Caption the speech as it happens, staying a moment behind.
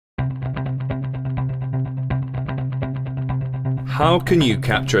How can you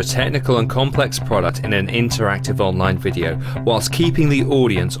capture a technical and complex product in an interactive online video whilst keeping the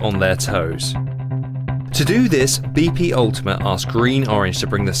audience on their toes? To do this, BP Ultimate asked Green Orange to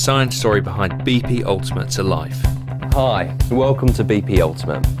bring the science story behind BP Ultimate to life. Hi, welcome to BP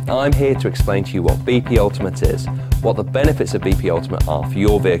Ultimate. I'm here to explain to you what BP Ultimate is, what the benefits of BP Ultimate are for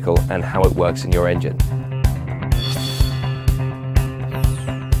your vehicle and how it works in your engine.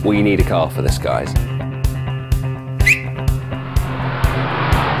 We need a car for this, guys.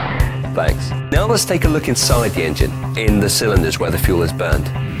 Thanks. Now let's take a look inside the engine, in the cylinders where the fuel is burned.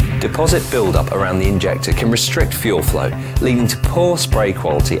 Deposit build-up around the injector can restrict fuel flow, leading to poor spray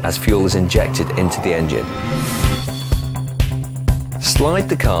quality as fuel is injected into the engine. Slide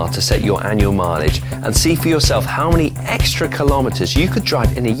the car to set your annual mileage and see for yourself how many extra kilometers you could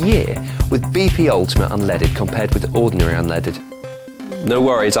drive in a year with BP Ultimate unleaded compared with ordinary unleaded. No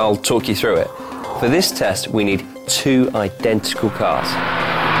worries, I'll talk you through it. For this test, we need two identical cars.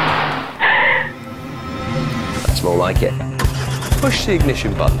 That's more like it. Push the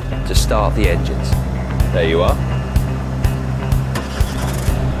ignition button to start the engines. There you are.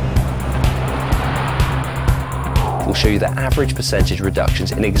 We'll show you the average percentage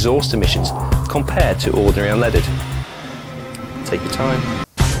reductions in exhaust emissions compared to ordinary unleaded. Take your time.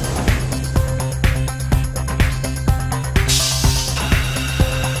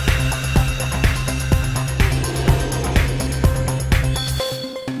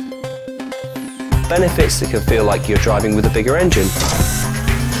 Benefits that can feel like you're driving with a bigger engine.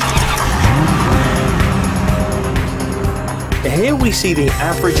 Here we see the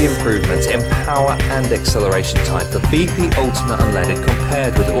average improvements in power and acceleration time for BP Ultimate Unleaded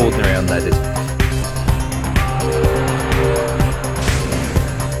compared with ordinary unleaded.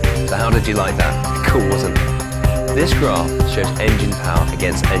 So how did you like that? Cool, wasn't it? This graph shows engine power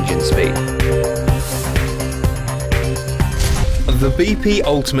against engine speed. The BP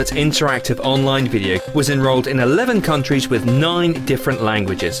Ultimate interactive online video was enrolled in 11 countries with 9 different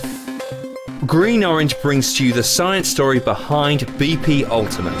languages. Green Orange brings to you the science story behind BP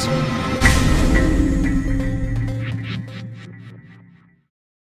Ultimate.